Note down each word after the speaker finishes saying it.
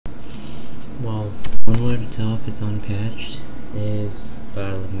Well, one way to tell if it's unpatched is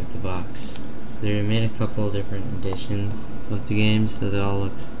by looking at the box. They made a couple of different editions of the game, so they all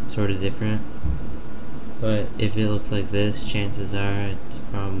look sort of different. But if it looks like this, chances are it's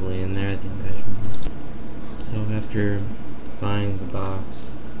probably in there, the unpatched one. So after buying the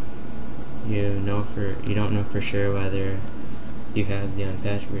box, you don't know for sure whether you have the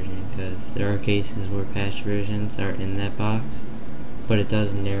unpatched version, because there are cases where patched versions are in that box, but it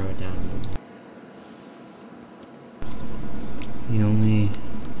does narrow it down a little. The only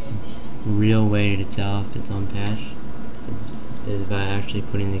real way to tell if it's unpatched is by actually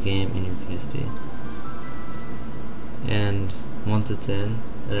putting the game in your PSP. And once it's in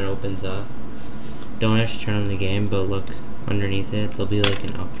and it opens up, don't actually turn on the game, but look underneath it. There'll be like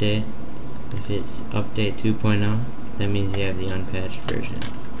an update. If it's update 2.0, that means you have the unpatched version.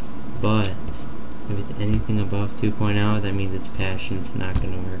 But if it's anything above 2.0, that means it's patched and it's not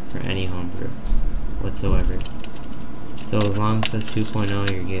going to work for any homebrew whatsoever. So as long as it says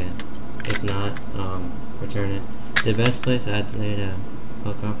 2.0, you're good. If not, return it. The best place I'd say to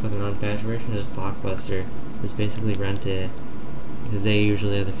hook up with an unpatched version is Blockbuster. Just basically rent it, because they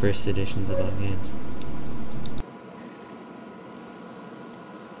usually have the first editions of all games.